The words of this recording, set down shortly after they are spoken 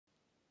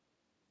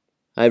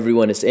Hi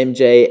everyone, it's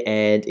MJ,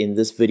 and in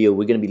this video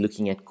we're going to be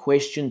looking at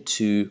question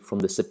 2 from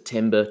the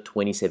September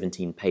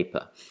 2017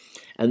 paper.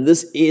 And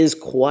this is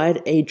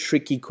quite a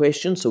tricky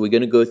question, so we're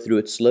going to go through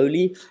it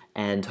slowly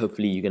and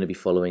hopefully you're going to be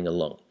following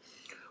along.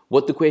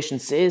 What the question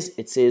says,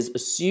 it says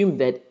assume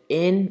that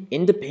n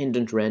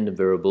independent random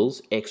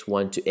variables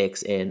x1 to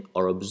xn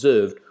are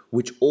observed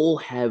which all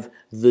have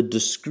the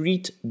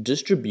discrete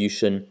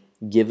distribution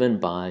given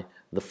by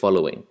the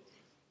following.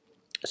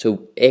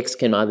 So x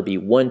can either be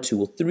 1, 2,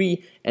 or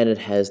 3, and it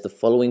has the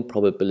following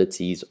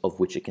probabilities of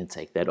which it can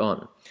take that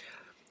on.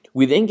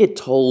 We then get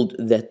told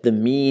that the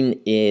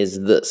mean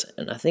is this,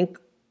 and I think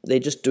they're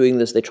just doing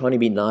this, they're trying to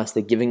be nice,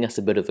 they're giving us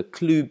a bit of a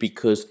clue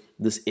because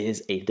this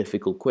is a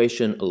difficult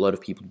question. A lot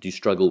of people do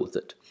struggle with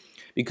it.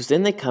 Because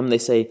then they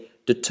say,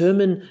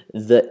 determine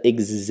the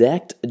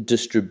exact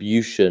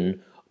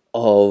distribution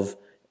of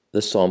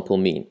the sample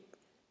mean.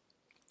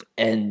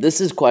 And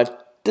this is quite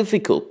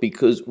difficult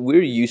because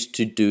we're used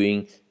to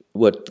doing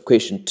what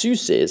question 2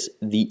 says,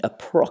 the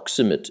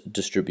approximate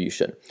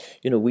distribution.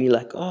 You know, we're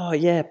like, oh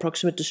yeah,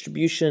 approximate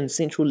distribution,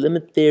 central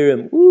limit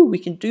theorem, ooh, we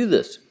can do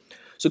this.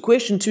 So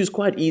question 2 is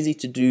quite easy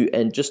to do,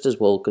 and just as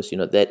well because, you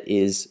know, that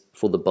is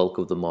for the bulk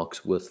of the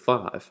marks worth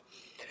 5.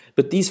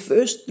 But these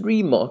first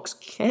 3 marks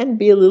can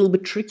be a little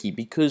bit tricky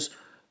because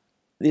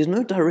there's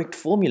no direct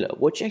formula.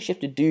 What you actually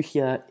have to do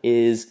here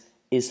is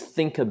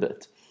think a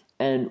bit.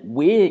 And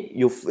where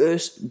your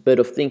first bit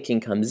of thinking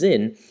comes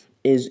in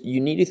is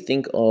you need to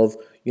think of,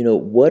 you know,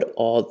 what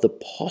are the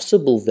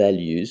possible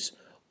values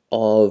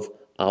of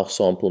our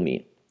sample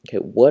mean? Okay,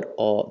 what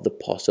are the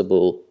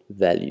possible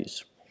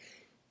values?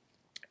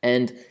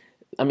 And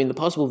I mean, the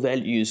possible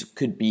values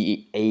could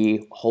be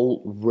a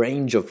whole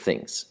range of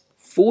things.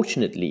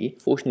 Fortunately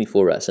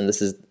for us, and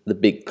this is the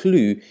big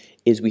clue,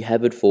 is we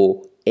have it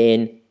for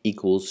n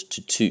equals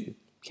to 2.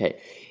 Okay,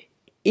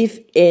 if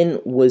n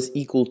was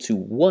equal to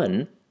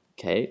 1,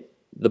 okay,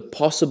 the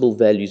possible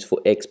values for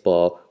x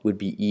bar would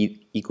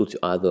be equal to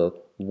either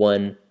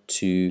 1,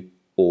 2,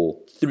 or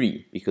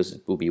 3, because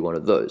it will be one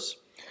of those.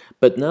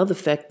 But now the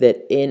fact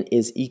that n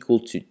is equal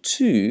to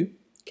 2,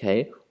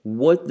 okay,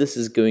 what this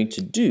is going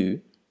to do,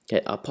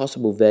 okay, our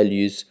possible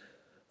values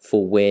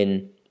for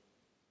when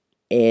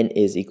n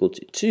is equal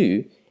to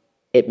 2,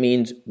 it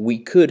means we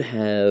could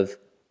have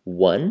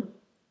 1,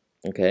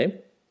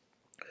 okay,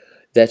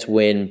 that's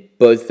when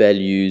both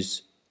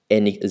values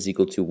n is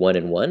equal to 1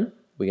 and 1,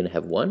 we're going to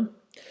have 1.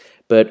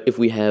 But if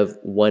we have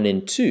 1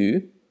 and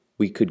 2,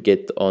 we could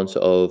get the answer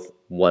of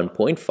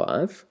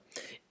 1.5.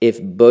 If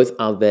both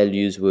our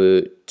values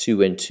were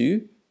 2 and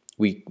 2,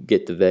 we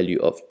get the value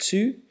of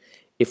 2.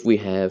 If we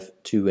have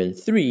 2 and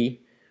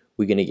 3,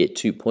 we're going to get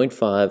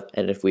 2.5.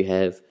 And if we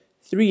have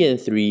 3 and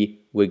 3,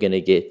 we're going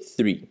to get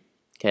 3.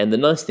 Okay, and the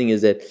nice thing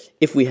is that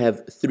if we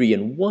have 3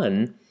 and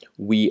 1,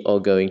 we are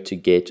going to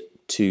get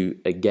 2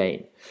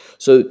 again.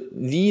 So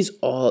these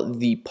are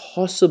the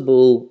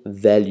possible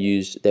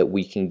values that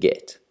we can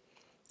get.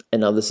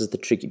 And now this is the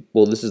tricky,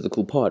 well, this is the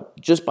cool part.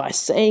 Just by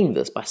saying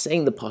this, by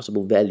saying the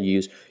possible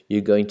values,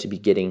 you're going to be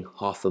getting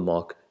half a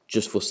mark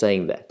just for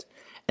saying that.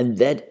 And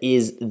that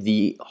is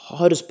the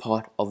hardest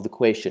part of the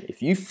question.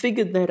 If you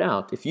figured that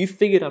out, if you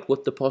figured out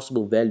what the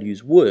possible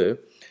values were,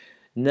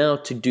 now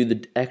to do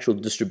the actual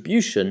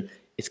distribution,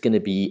 it's going to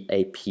be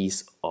a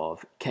piece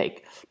of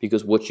cake.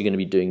 Because what you're going to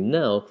be doing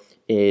now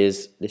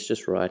is, let's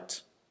just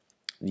write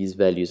these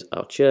values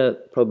out here.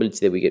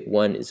 Probability that we get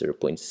 1 is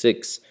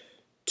 0.6.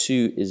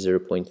 2 is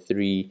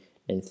 0.3,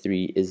 and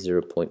 3 is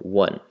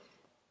 0.1.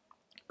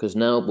 Because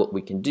now what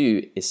we can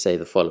do is say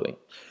the following.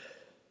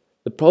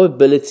 The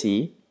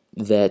probability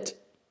that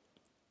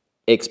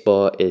x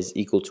bar is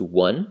equal to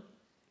 1,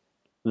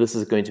 this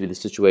is going to be the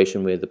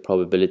situation where the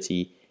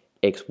probability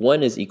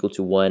x1 is equal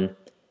to 1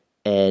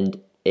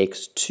 and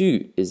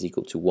x2 is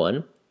equal to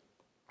 1,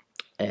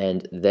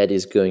 and that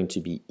is going to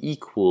be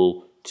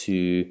equal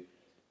to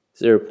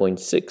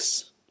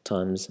 0.6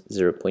 times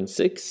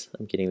 0.6.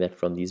 I'm getting that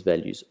from these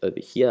values over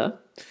here.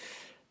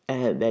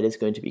 And that is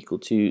going to be equal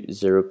to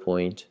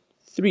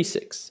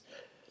 0.36.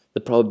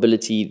 The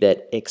probability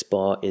that x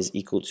bar is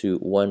equal to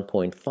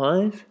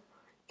 1.5.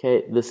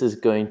 Okay, this is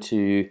going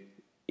to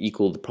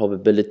equal the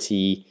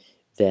probability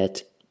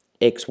that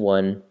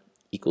x1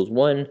 equals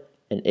 1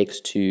 and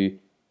x2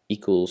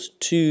 equals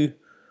 2,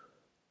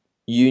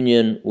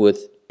 union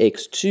with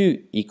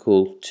x2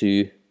 equal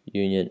to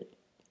union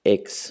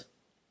x1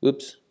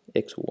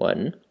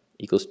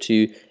 equals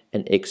 2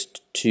 and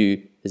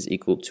x2 is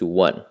equal to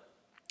 1.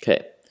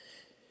 Okay,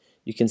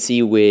 you can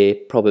see where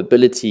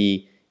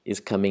probability is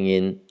coming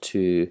in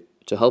to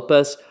help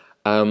us.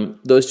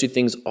 Those two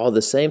things are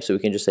the same, so we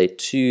can just say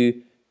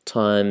 2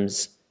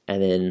 times,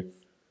 and then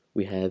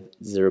we have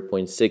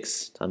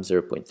 0.6 times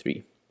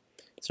 0.3.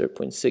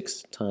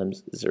 0.6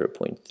 times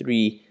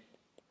 0.3,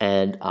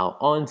 and our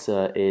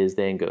answer is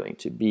then going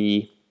to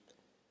be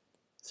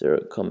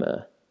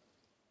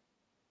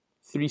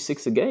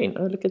 0.36 again.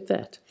 Oh, look at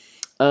that.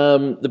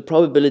 The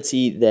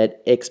probability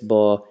that x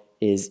bar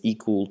is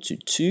equal to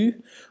 2,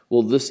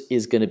 well, this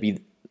is going to be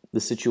the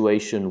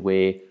situation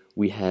where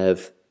we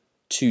have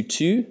 2,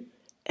 2,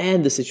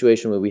 and the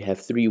situation where we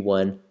have 3,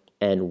 1,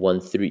 and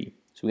 1, 3.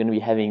 So we're going to be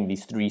having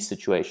these three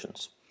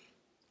situations.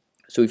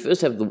 So we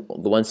first have the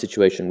one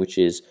situation, which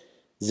is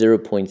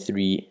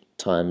 0.3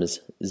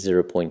 times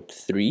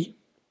 0.3.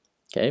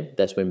 Okay,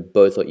 that's when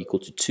both are equal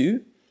to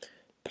 2,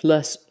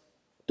 plus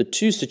the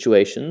two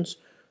situations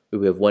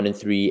where we have 1 and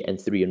 3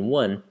 and 3 and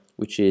 1,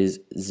 which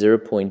is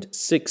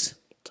 0.6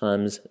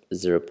 times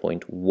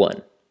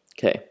 0.1.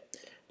 Okay,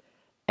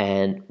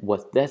 and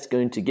what that's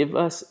going to give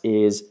us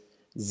is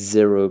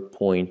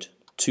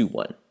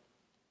 0.21.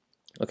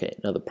 Okay,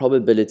 now the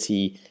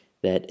probability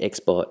that x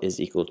bar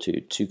is equal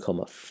to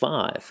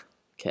 2,5.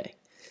 Okay,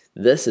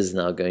 this is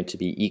now going to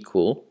be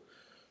equal.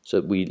 So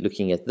we're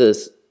looking at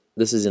this.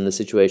 This is in the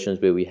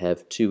situations where we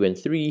have 2 and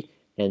 3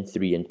 and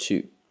 3 and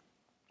 2,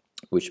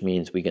 which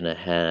means we're going to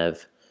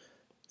have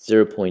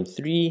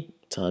 0.3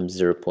 times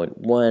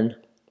 0.1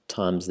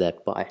 times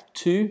that by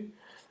 2.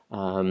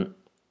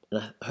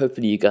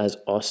 Hopefully you guys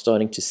are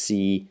starting to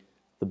see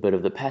a bit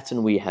of the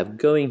pattern we have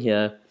going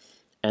here.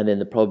 And then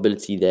the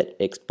probability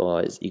that x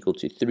bar is equal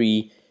to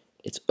 3,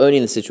 it's only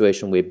in the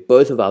situation where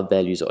both of our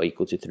values are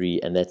equal to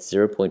 3, and that's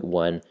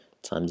 0.1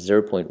 times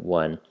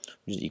 0.1,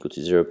 which is equal to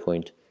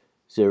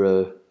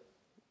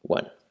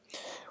 0.01.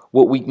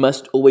 What we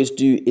must always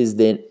do is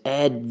then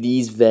add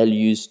these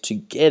values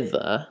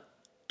together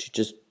to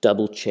just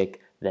double check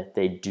that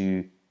they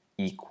do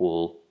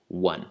equal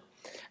 1.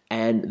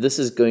 And this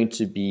is going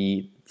to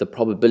be the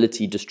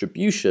probability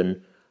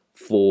distribution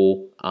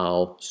for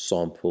our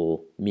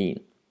sample mean.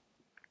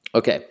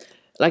 Okay,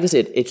 like I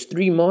said, it's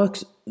 3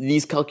 marks.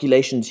 These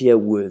calculations here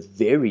were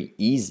very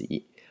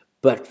easy,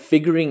 but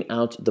figuring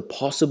out the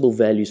possible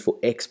values for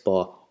x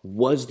bar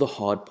was the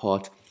hard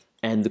part.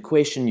 And the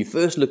question, you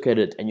first look at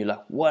it and you're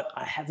like, what?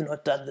 I have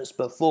not done this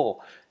before.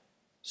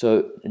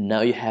 So now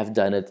you have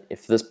done it.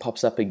 If this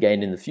pops up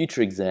again in the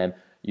future exam,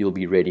 you'll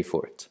be ready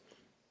for it.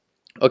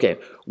 Okay,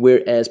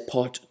 whereas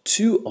part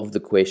 2 of the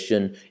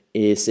question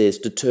says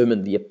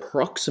determine the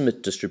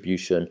approximate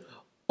distribution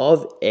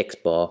of x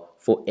bar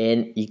for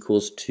n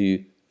equals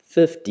to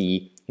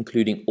 50,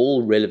 including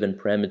all relevant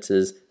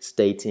parameters,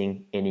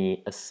 stating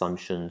any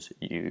assumptions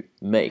you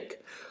make.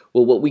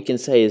 Well, what we can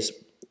say is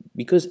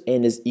because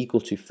n is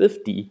equal to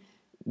 50,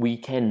 we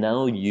can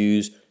now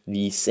use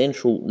the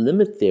central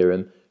limit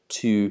theorem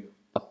to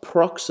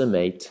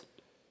approximate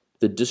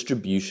the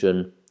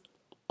distribution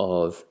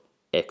of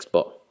x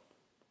bar.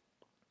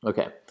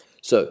 Okay,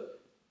 so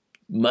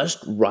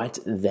must write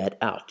that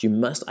out. You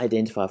must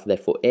identify for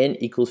that for n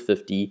equals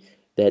 50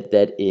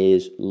 that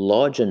is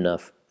large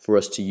enough for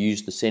us to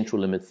use the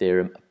central limit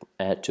theorem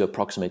to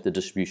approximate the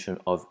distribution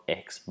of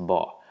x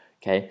bar.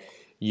 Okay,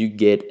 you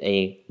get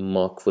a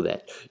mark for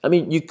that. I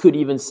mean, you could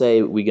even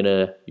say we're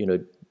gonna,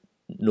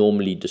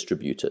 normally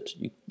distribute it.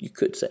 You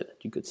could say that.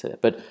 You could say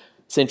that, but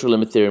central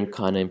limit theorem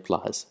kind of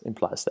implies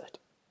that.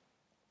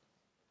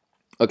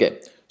 Okay,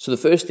 so the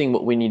first thing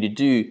what we need to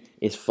do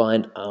is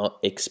find our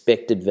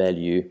expected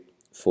value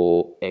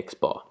for x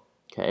bar.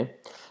 Okay,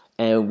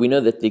 and we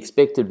know that the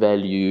expected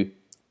value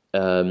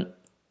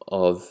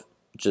of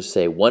just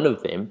say one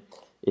of them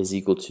is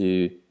equal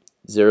to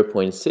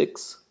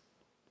 0.6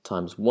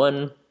 times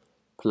 1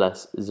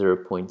 plus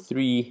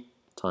 0.3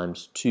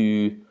 times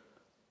 2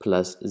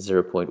 plus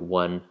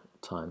 0.1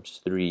 times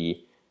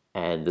 3,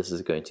 and this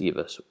is going to give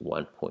us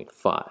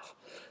 1.5.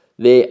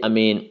 There, I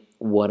mean,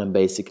 what I'm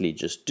basically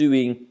just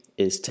doing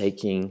is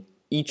taking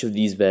each of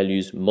these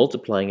values,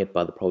 multiplying it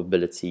by the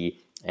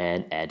probability,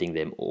 and adding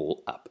them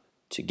all up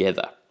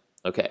together.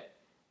 Okay.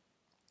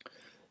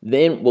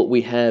 Then what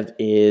we have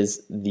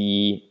is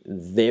the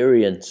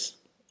variance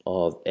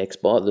of x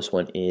bar. This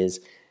one is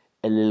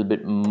a little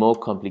bit more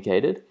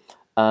complicated.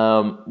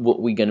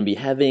 What we're going to be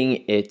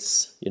having,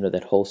 it's,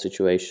 that whole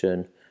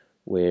situation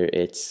where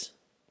it's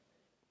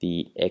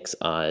the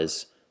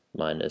xi's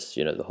minus,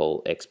 the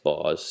whole x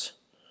bars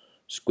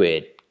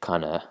squared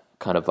kind of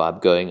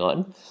vibe going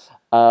on.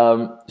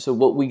 So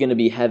what we're going to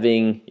be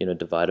having,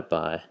 divided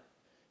by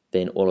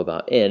then all of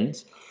our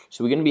n's.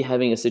 So we're going to be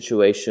having a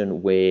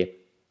situation where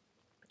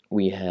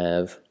we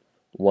have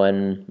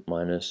 1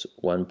 minus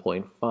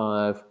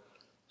 1.5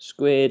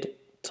 squared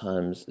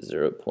times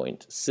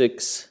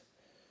 0.6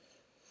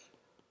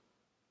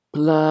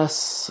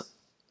 plus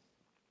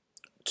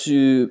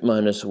 2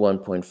 minus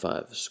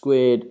 1.5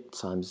 squared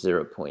times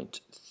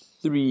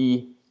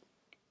 0.3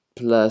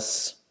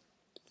 plus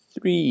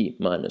 3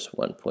 minus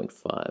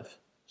 1.5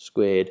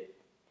 squared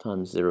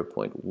times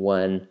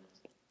 0.1,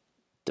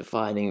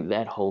 dividing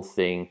that whole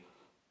thing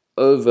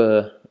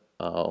over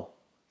our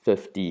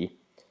 50,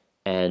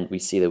 and we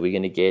see that we're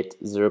going to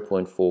get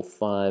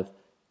 0.45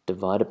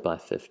 divided by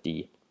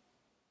 50,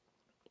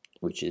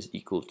 which is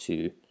equal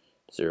to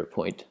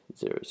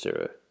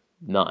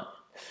 0.009.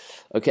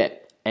 Okay,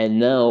 and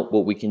now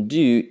what we can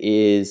do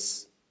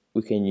is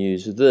we can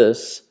use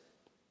this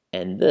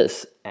and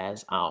this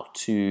as our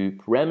two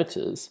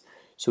parameters.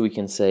 So we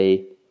can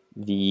say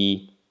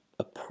the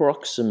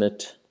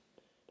approximate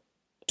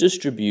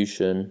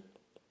distribution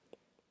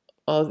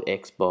of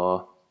x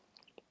bar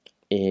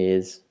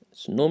is,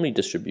 it's normally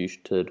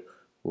distributed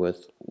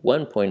with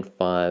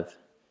 1.5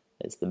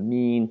 as the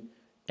mean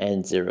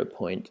and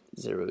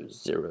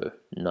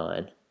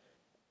 0.009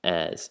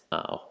 as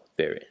our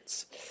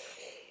variance.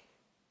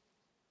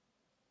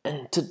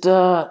 And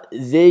ta-da,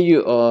 there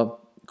you are,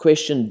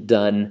 question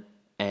done.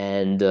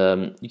 And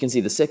you can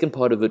see the second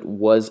part of it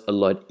was a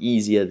lot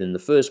easier than the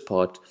first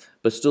part,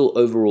 but still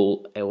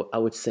overall, I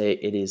would say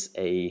it is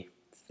a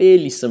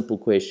fairly simple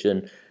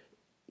question.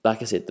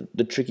 Like I said,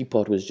 the tricky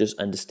part was just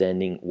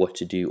understanding what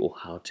to do or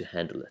how to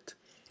handle it.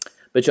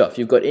 But yeah, if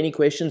you've got any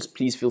questions,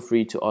 please feel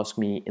free to ask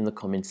me in the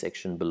comment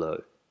section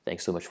below.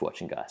 Thanks so much for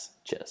watching, guys.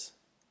 Cheers.